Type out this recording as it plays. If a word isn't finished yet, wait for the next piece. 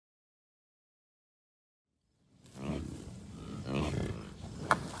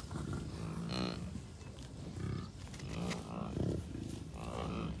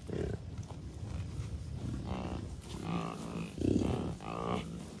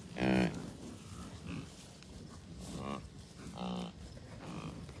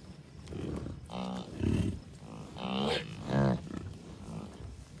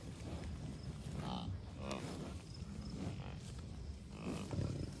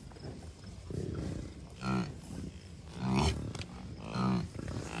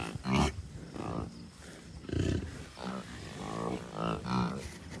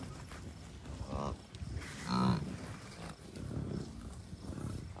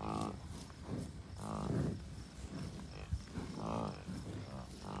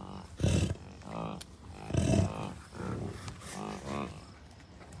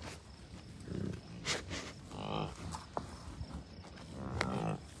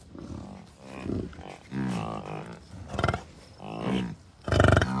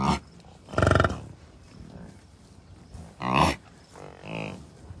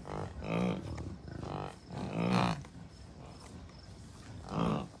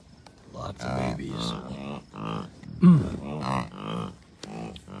Lots of babies.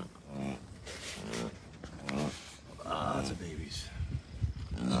 Lots of babies.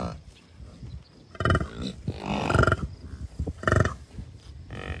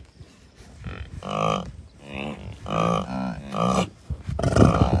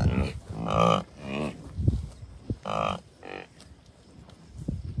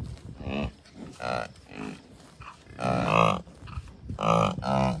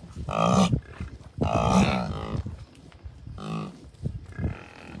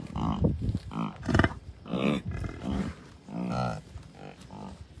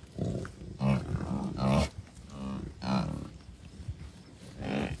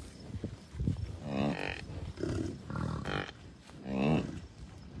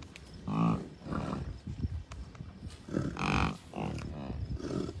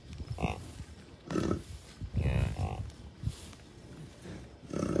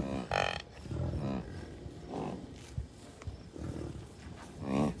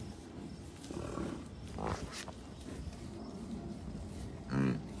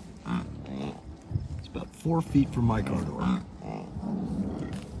 It's about 4 feet from my car door.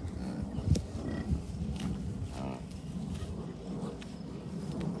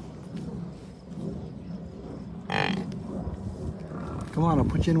 Come on, I'll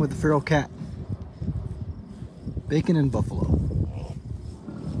put you in with the feral cat. Bacon and buffalo.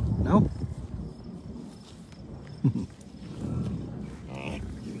 No?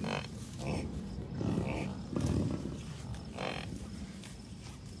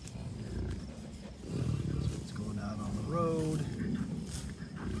 It's going out on the road.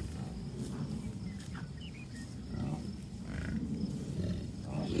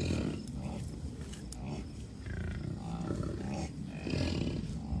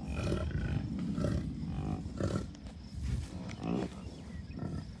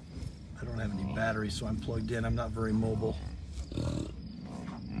 I don't have any battery, so I'm plugged in. I'm not very mobile.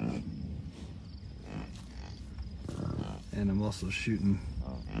 And I'm also shooting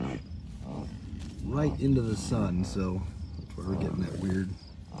right into the sun, so that's why we're getting that weird.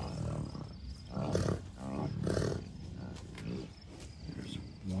 There's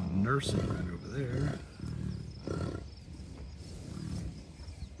one nursing right over there.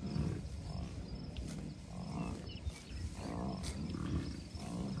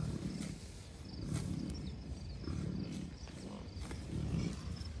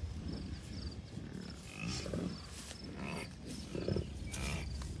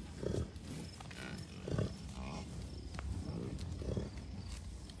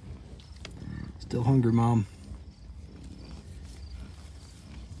 Still hungry, Mom.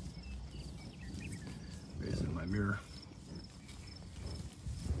 There's in my mirror.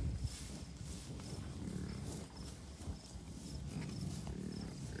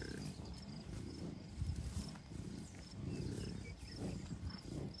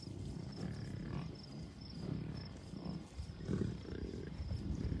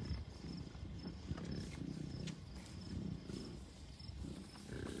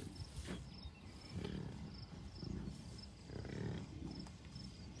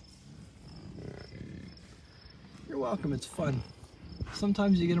 You're welcome, it's fun.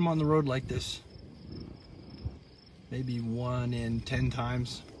 Sometimes you get them on the road like this. Maybe 1 in 10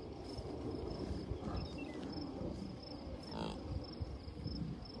 times.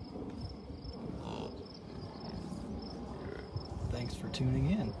 Thanks for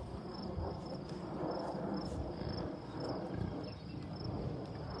tuning in.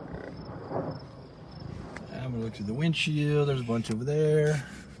 I'm gonna look through the windshield. There's a bunch over there.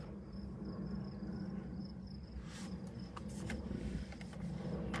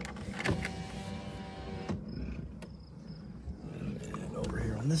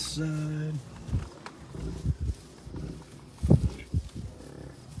 On this side.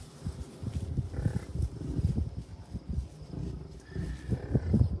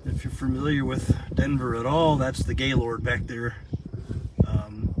 If you're familiar with Denver at all, that's the Gaylord back there.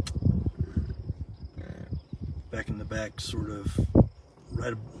 Back in the back, sort of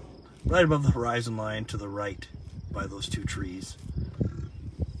right above the horizon line to the right by those 2 trees.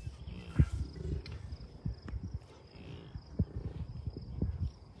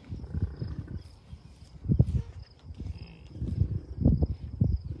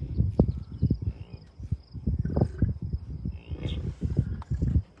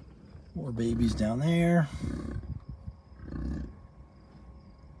 More babies down there.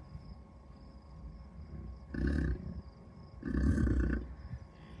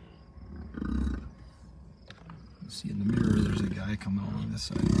 See in the mirror, there's a guy coming along this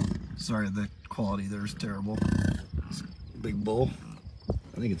side. Sorry, the quality there is terrible. It's a big bull.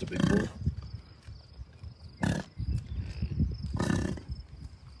 I think it's a big bull.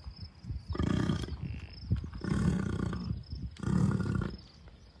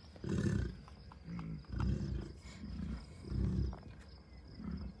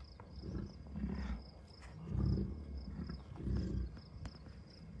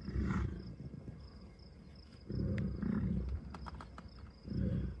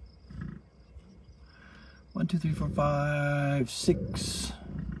 2, 3, 4, 5, 6,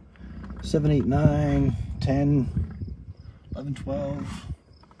 7, 8, 9, 10, 11, 12,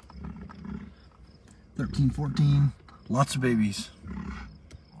 13, 14. Lots of babies.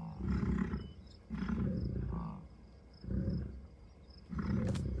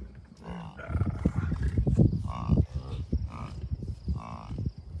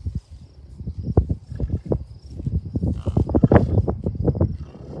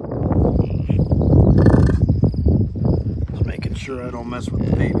 Just making sure I don't mess with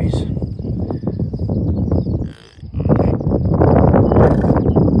the babies.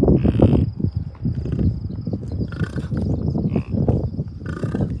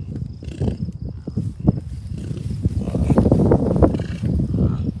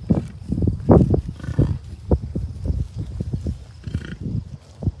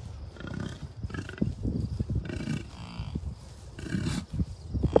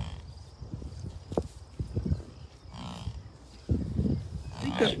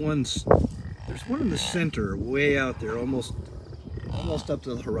 There's one in the center, way out there, almost up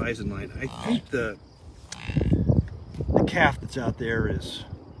to the horizon line. I think the calf that's out there is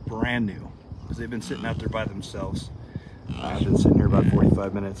brand new, because they've been sitting out there by themselves. I've been sitting here about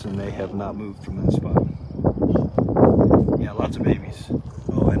 45 minutes and they have not moved from that spot. Yeah, lots of babies.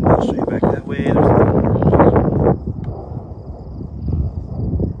 Oh, and I'll show you back that way. There's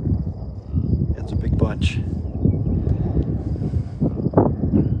that's a big bunch.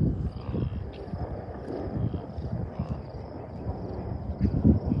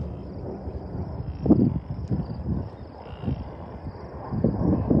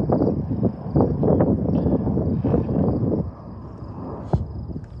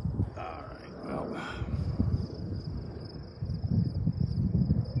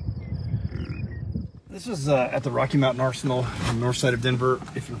 This is at the Rocky Mountain Arsenal on the north side of Denver.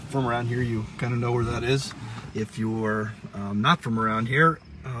 If you're from around here, you kind of know where that is. If you're not from around here,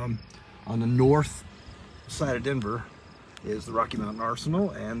 on the north side of Denver is the Rocky Mountain Arsenal,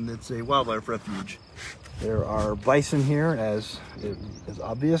 and it's a wildlife refuge. There are bison here, as is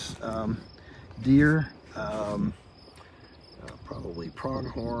obvious, deer, probably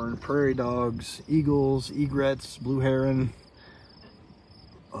pronghorn, prairie dogs, eagles, egrets, blue heron,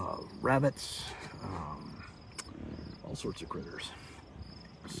 rabbits, all sorts of critters.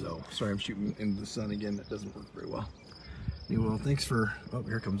 So, sorry I'm shooting into the sun again, that doesn't work very well. Anyway, well, thanks for, oh,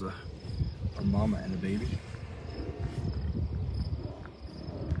 here comes a mama and a baby.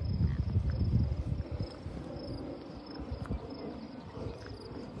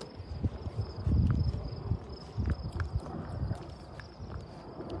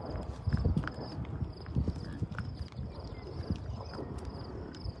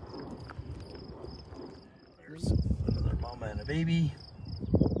 There's another mama and a baby,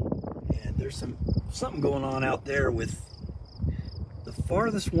 and there's something going on out there with the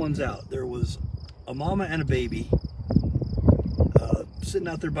farthest ones out. There was a mama and a baby sitting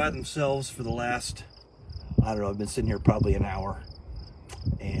out there by themselves for the last, I don't know, I've been sitting here probably an hour,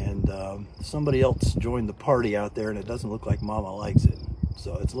 and somebody else joined the party out there, and it doesn't look like mama likes it,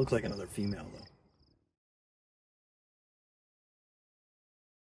 so it looks like another female though.